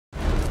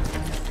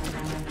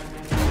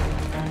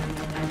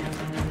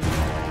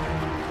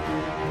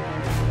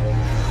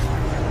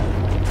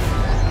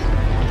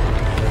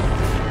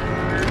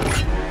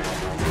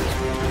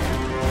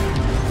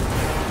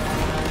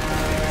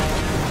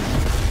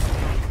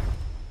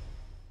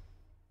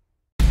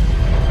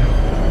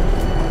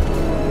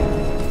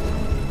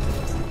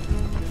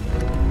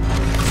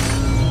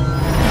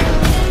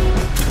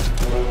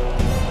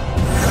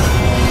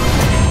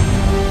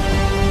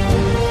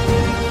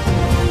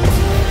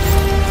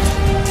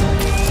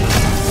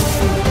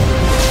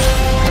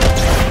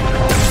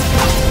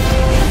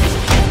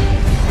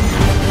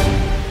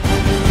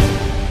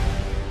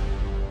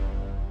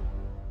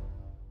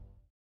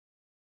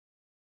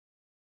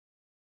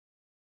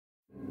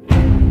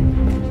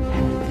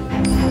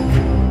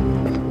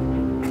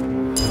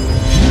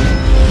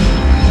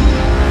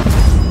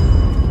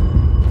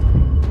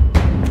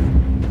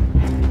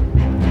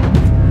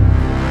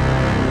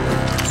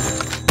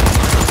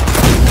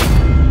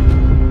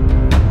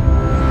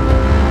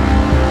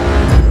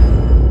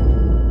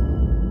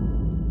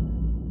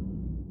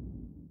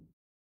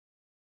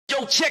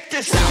Yo, check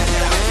this out.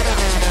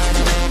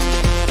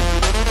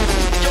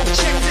 Yo,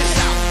 check this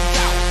out.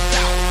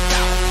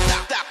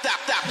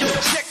 Yo,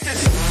 check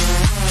this.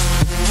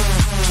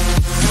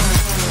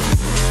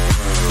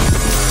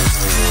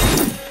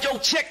 Yo,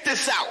 check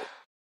this out.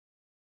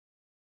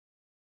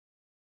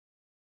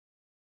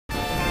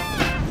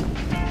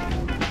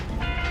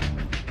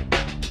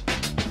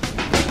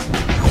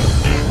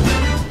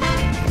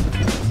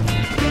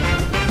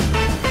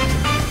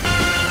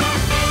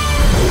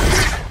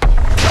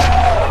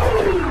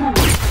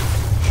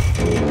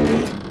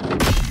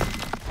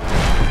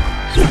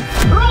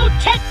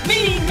 Protect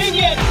me,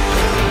 minion!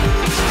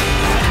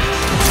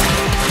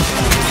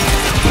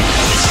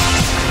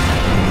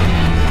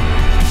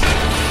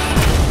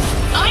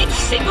 I'm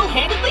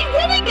single-handedly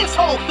winning this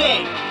whole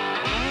thing!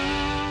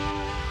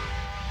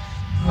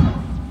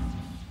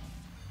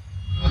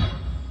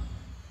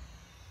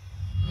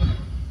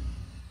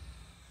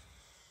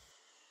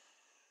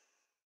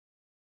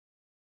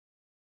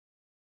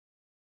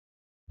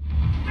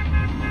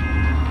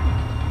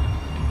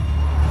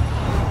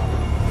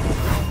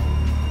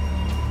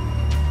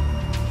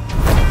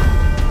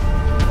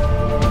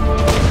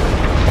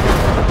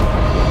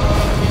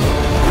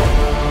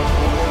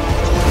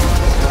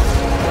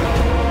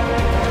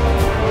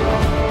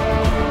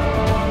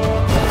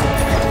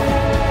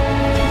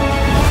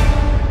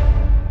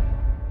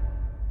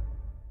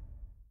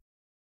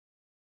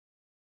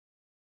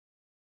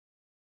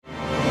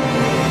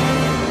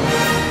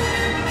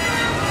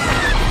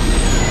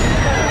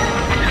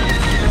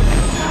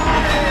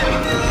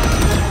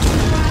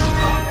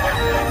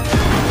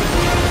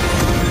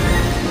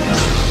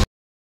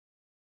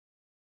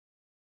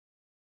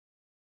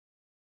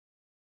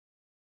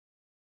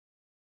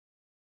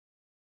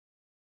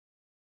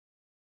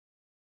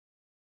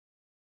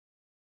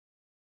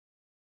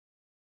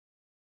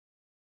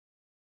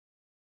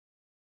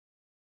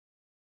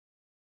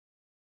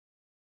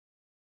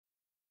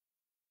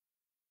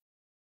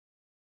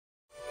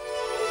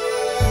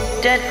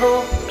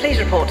 Deadpool, please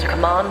report to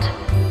command.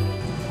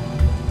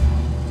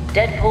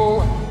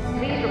 Deadpool,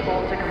 please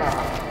report to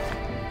command.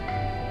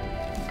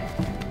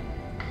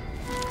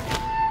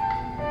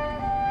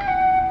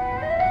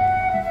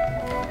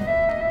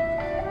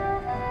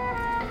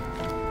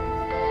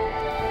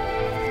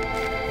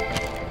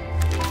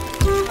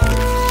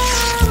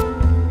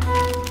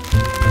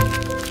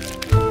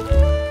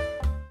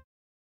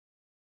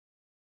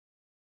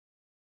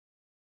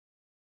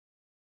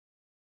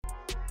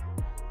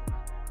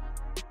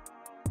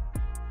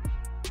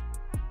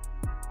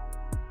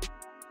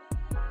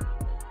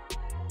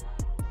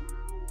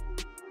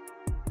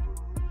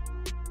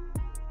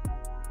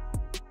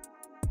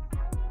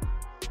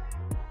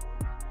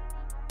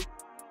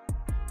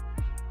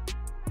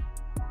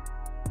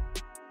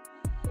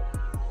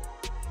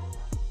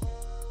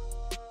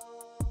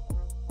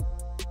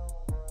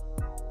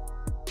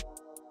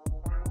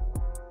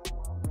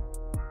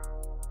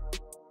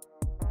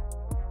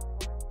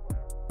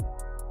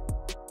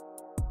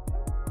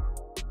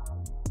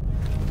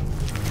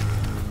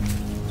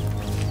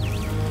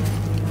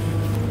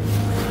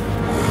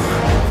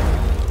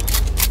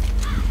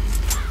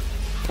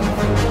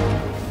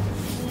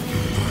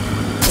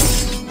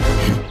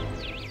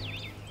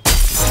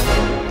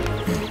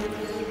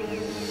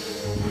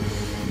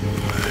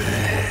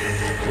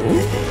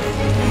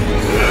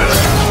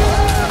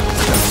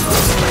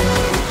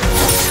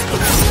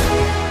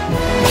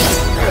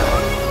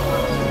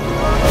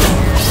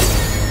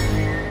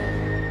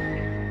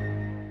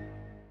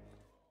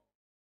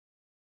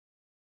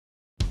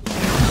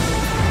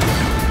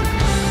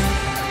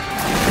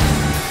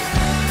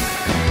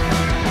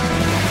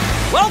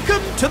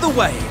 To the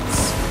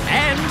waves,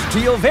 and to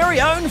your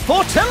very own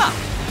Fortilla.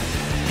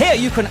 Here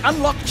you can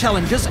unlock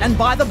challenges and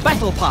buy the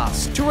battle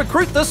pass to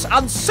recruit this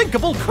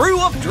unsinkable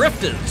crew of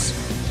drifters.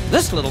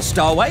 This little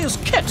stowaway is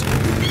Kit.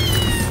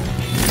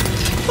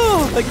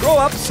 Oh, they grow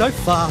up so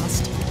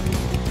fast.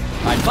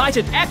 I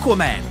invited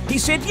Aquaman. He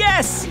said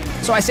yes.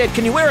 So I said,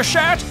 can you wear a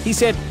shirt? He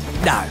said,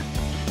 No.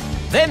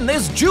 Then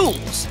there's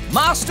Jules,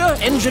 Master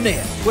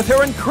Engineer, with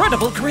her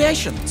incredible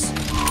creations.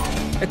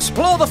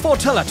 Explore the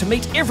Fortilla to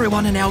meet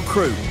everyone in our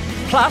crew.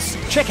 Plus,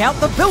 check out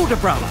the Build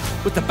Umbrella.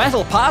 With the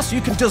Battle Pass,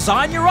 you can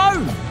design your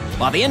own.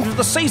 By the end of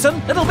the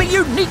season, it'll be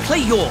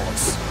uniquely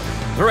yours.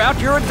 Throughout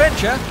your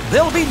adventure,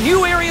 there'll be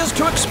new areas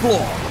to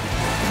explore,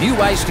 new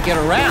ways to get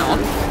around,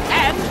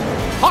 and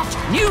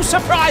hot new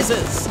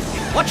surprises.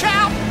 Watch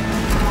out!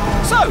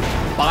 So,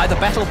 buy the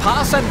Battle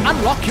Pass and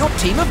unlock your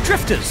team of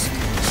drifters.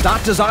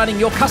 Start designing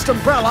your custom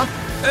umbrella,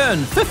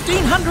 earn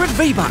 1,500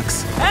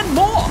 V-Bucks, and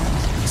more.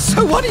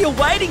 So what are you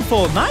waiting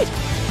for, mate?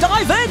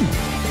 Dive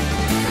in!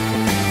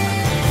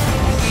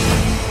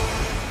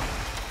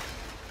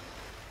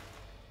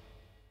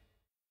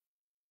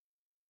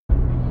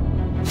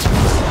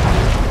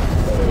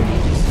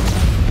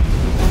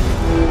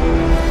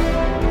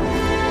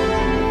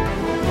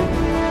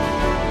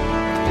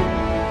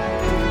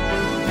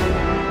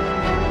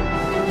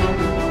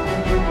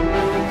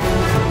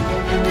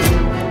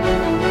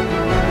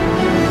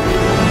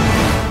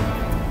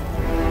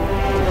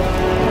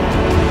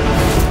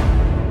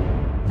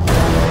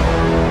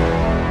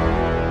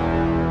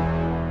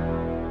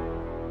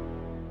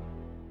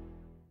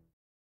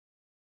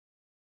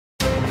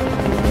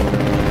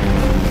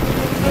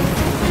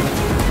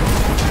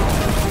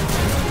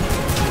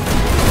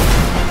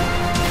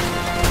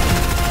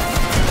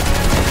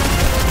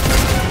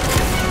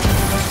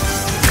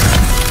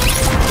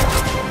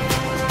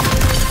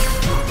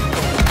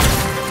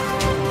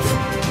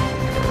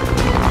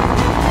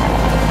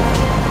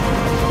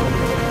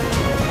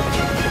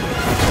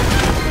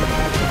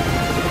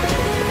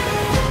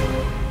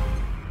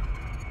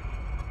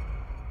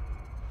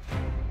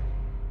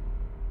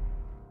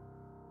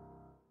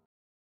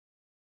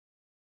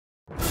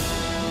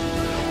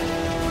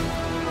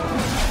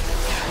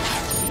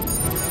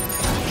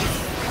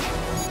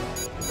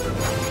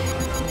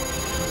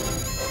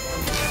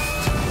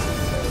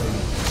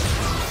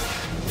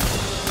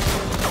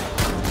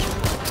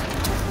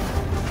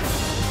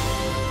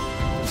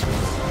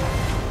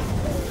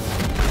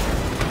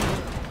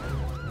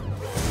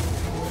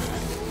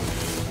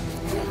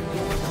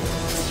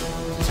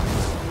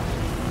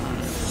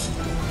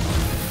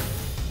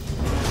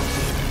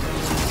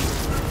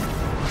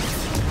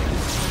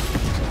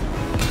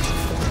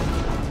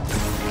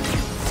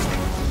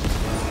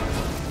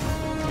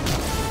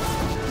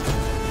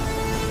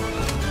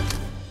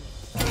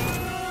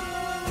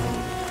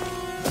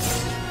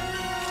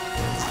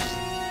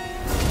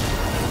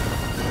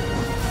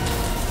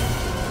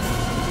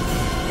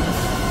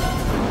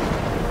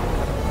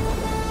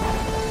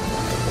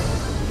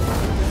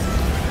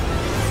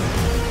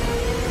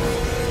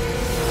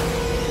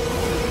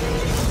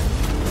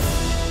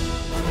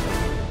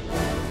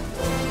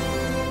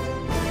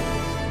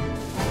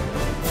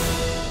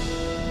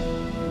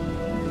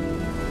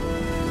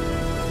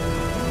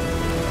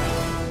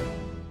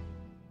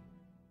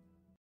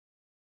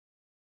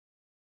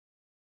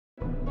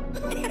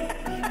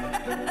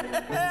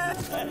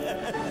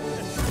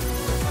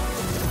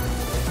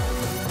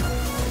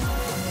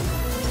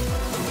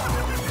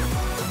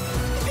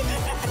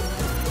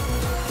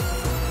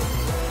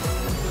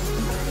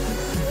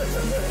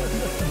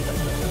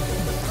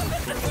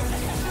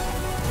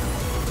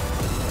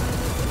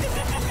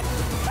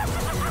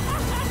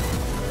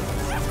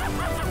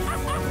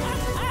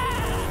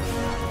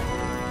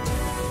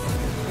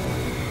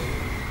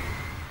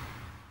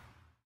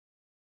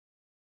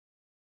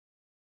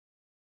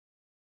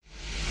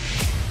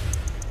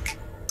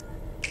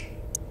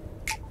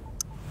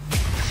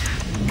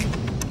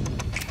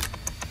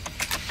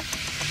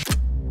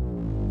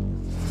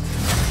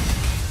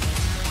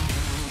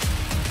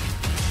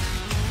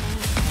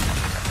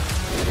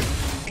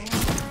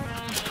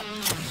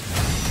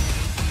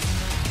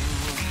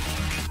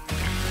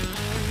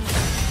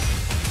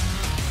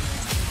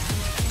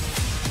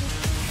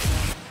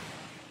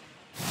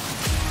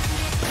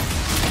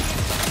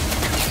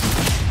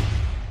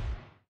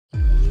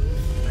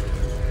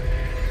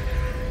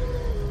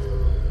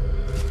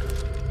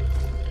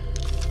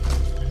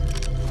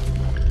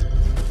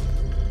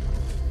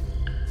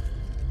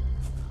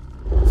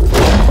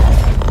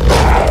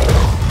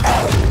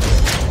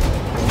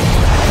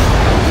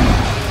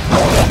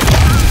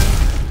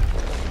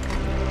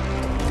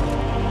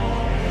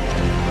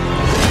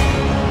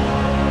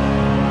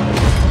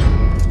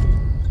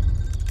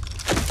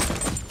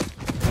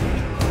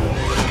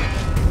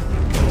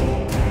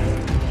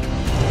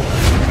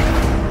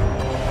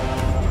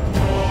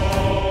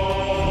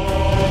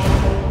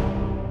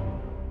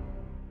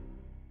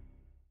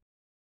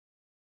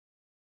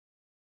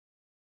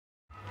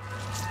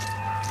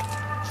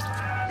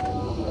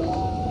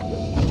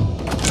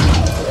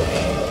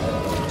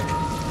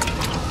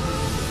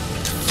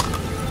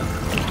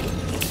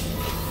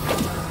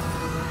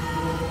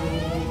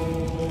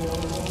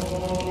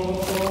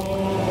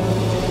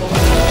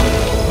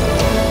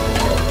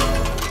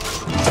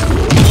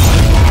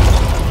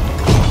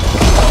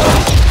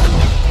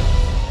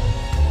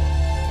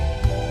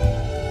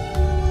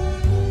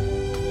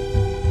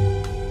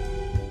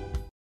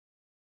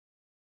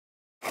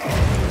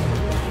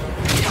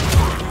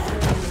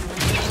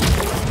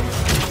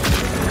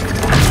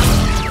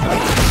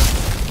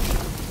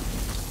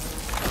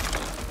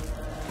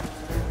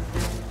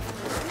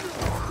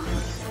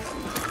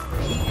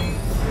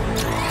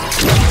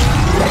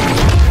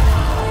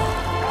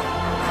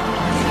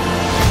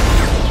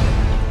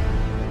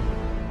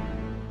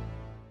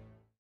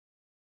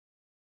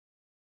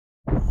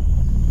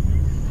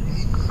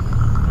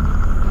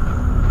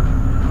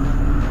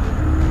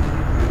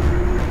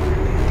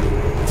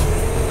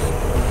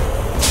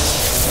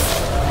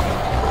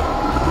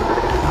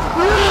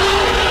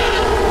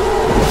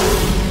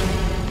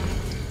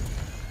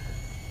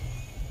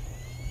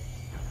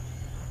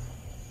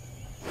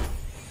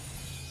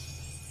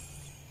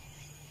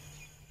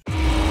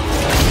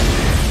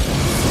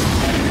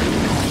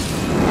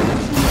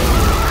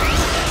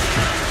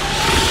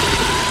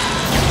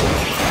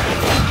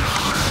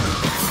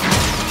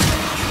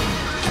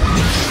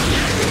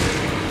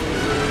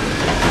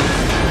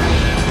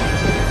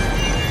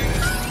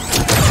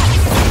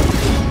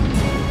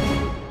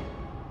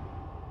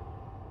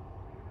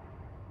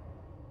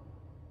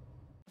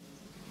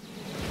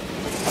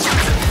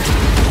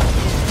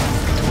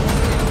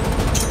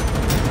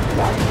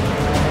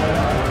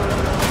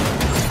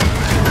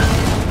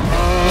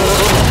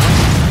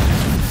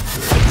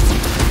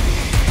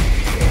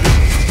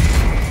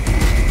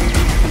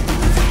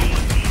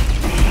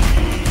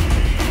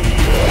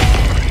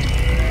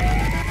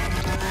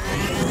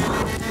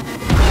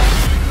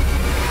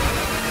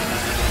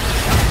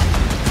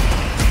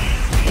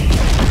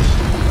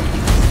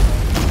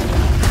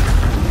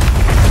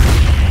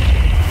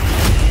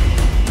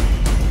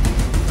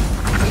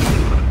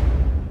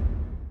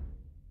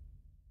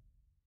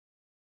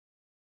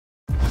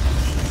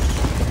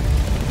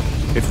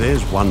 If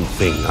there's one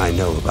thing I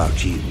know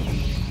about you,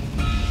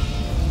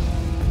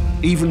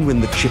 even when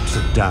the chips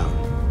are down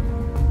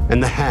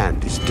and the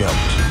hand is dealt,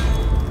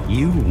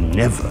 you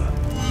never,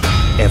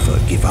 ever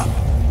give up.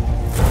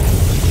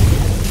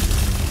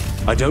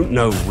 I don't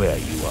know where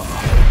you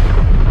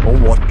are or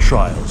what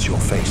trials you're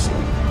facing,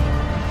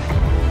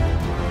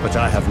 but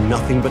I have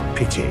nothing but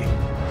pity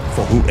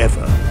for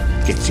whoever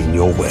gets in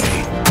your way.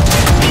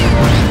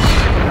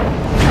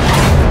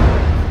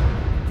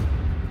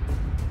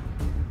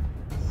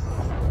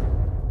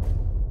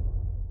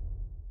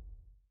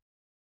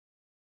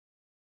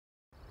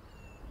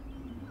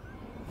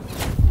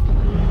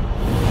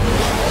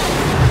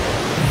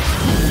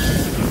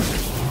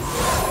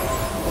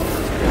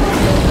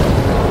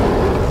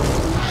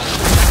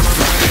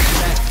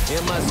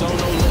 In my zone,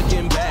 no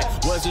looking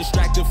back. Was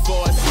distracted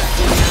for a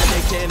second, now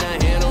they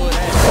cannot handle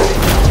that.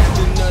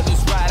 Captain of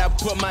this ride, I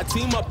put my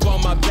team up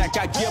on my back.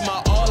 I give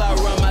my all, I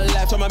run my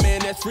laps. I'm a man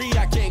that's free,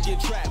 I can't get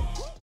trapped.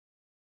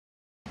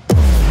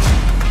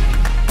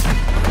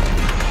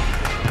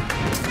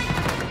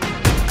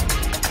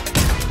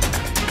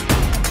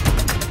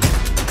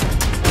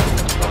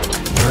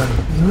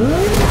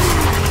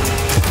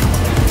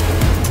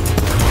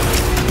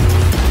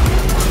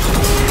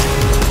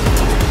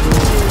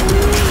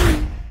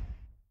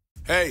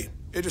 Hey,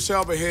 Idris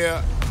Elba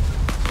here.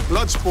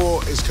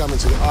 Bloodsport is coming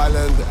to the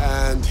island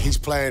and he's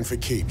playing for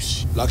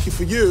keeps. Lucky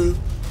for you,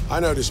 I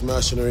know this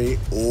mercenary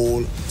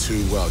all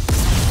too well.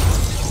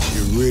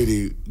 You're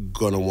really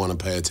gonna wanna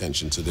pay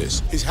attention to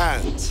this. His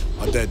hands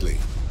are deadly.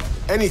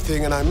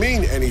 Anything, and I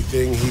mean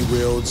anything, he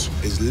wields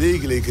is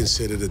legally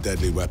considered a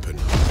deadly weapon.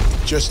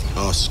 Just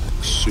ask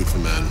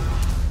Superman.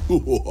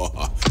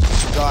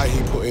 The guy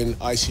he put in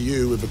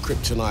ICU with a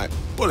kryptonite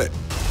bullet.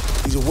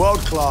 He's a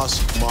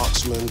world-class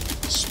marksman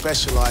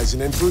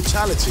specializing in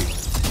brutality.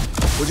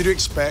 What did you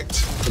expect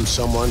from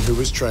someone who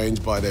was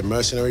trained by their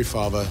mercenary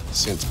father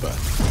since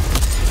birth?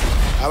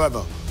 However,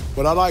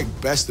 what I like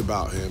best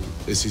about him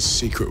is his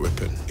secret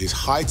weapon, his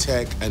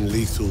high-tech and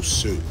lethal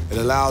suit. It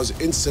allows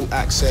instant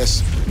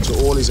access to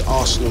all his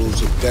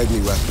arsenals of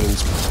deadly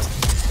weapons,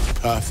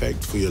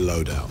 perfect for your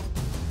loadout.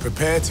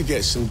 Prepare to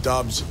get some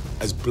dubs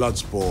as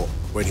Bloodsport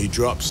when he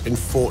drops in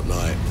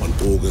Fortnite on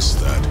August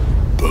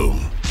 3rd. Boom.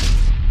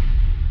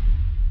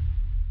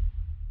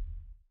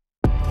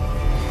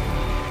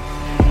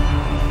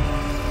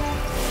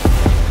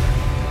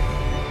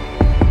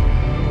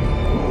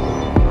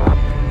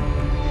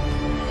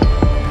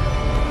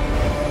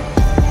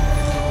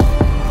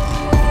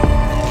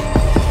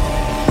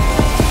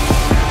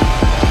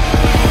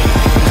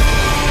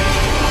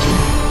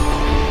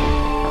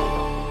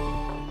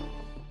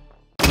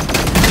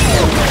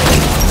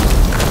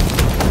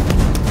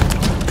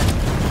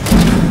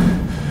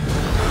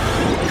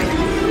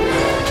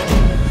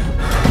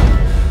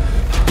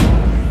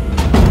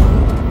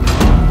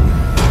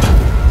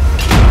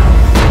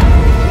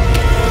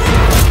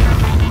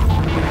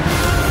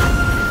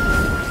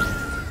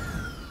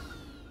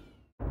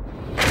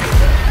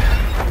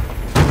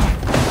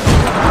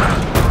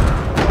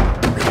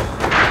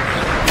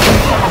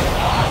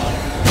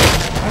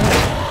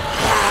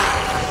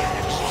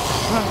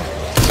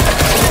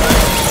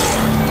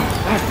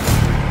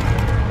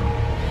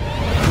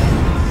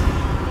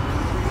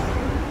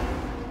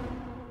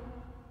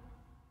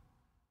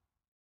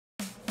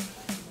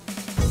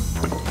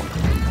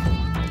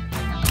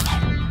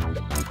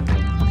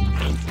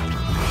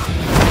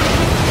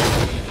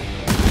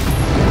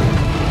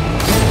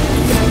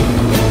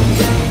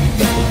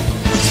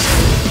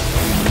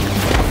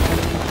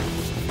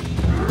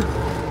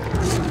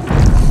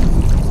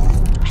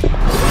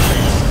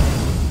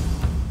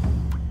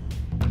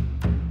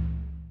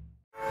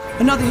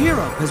 Another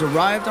hero has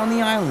arrived on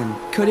the island.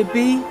 Could it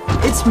be?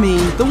 It's me,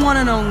 the one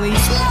and only.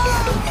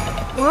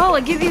 Well,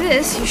 I give you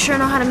this. You sure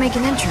know how to make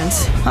an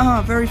entrance.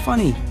 Haha, very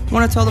funny.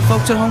 Want to tell the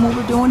folks at home what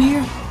we're doing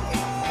here?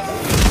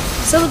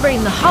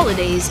 Celebrating the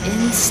holidays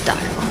in style.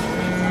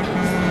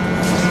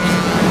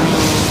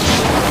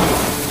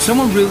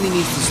 Someone really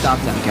needs to stop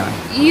that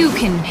guy. You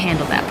can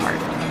handle that part.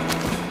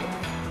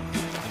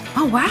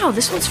 Oh, wow,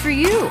 this one's for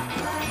you.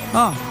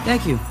 Oh,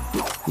 thank you.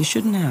 You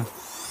shouldn't have.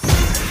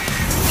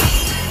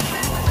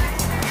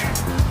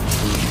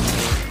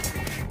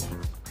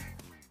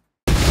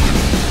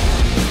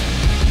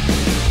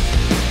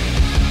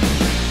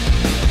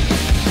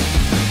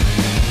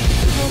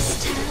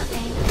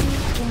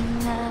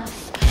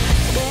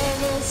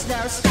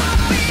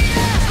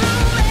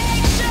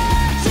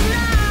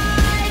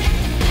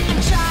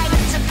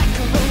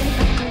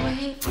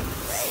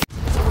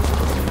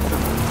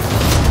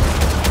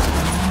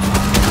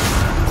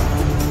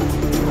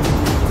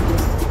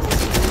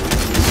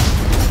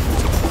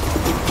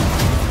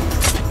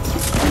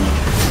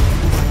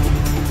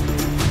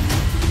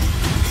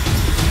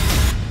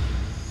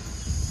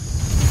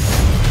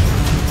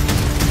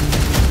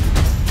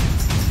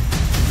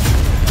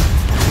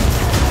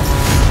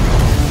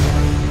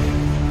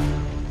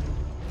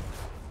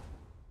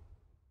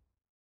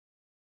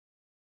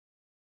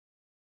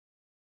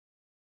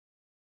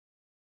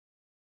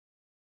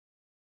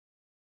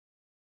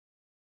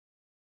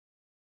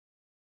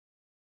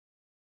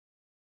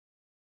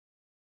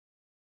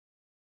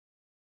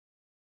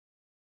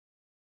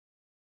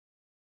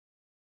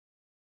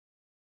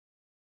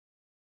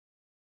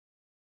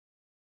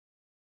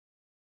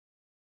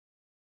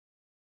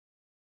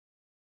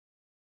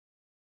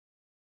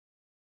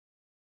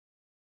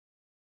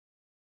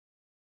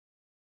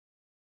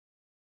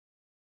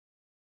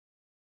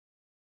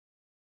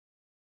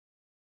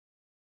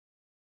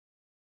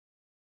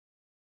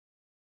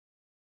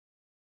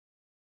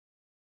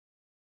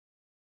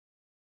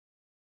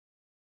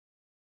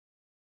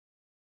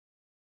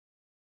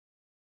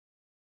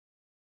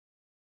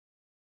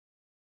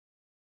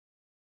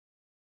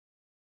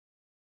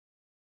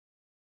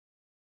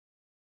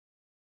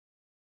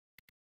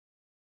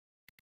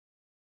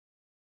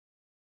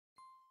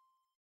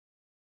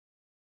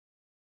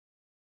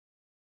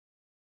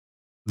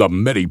 The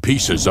many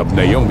pieces of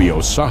Naomi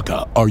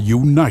Osaka are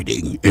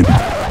uniting in...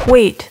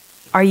 Wait,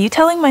 are you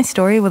telling my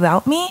story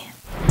without me?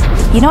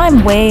 You know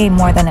I'm way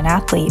more than an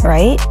athlete,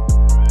 right?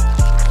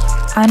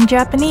 I'm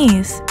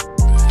Japanese.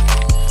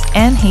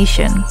 And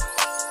Haitian.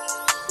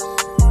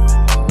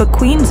 But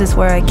Queens is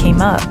where I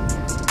came up.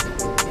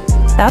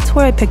 That's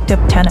where I picked up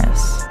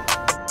tennis.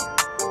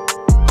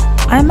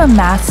 I'm a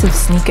massive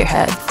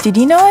sneakerhead. Did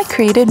you know I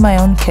created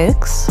my own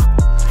kicks?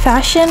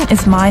 Fashion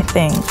is my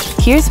thing.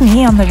 Here's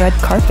me on the red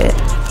carpet.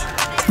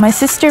 My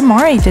sister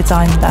Mari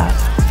designed that.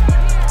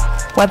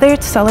 Whether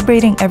it's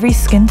celebrating every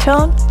skin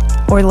tone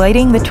or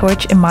lighting the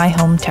torch in my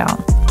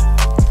hometown.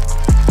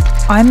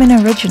 I'm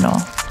an original.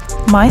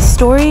 My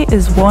story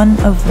is one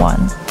of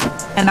one,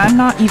 and I'm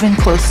not even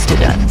close to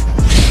done.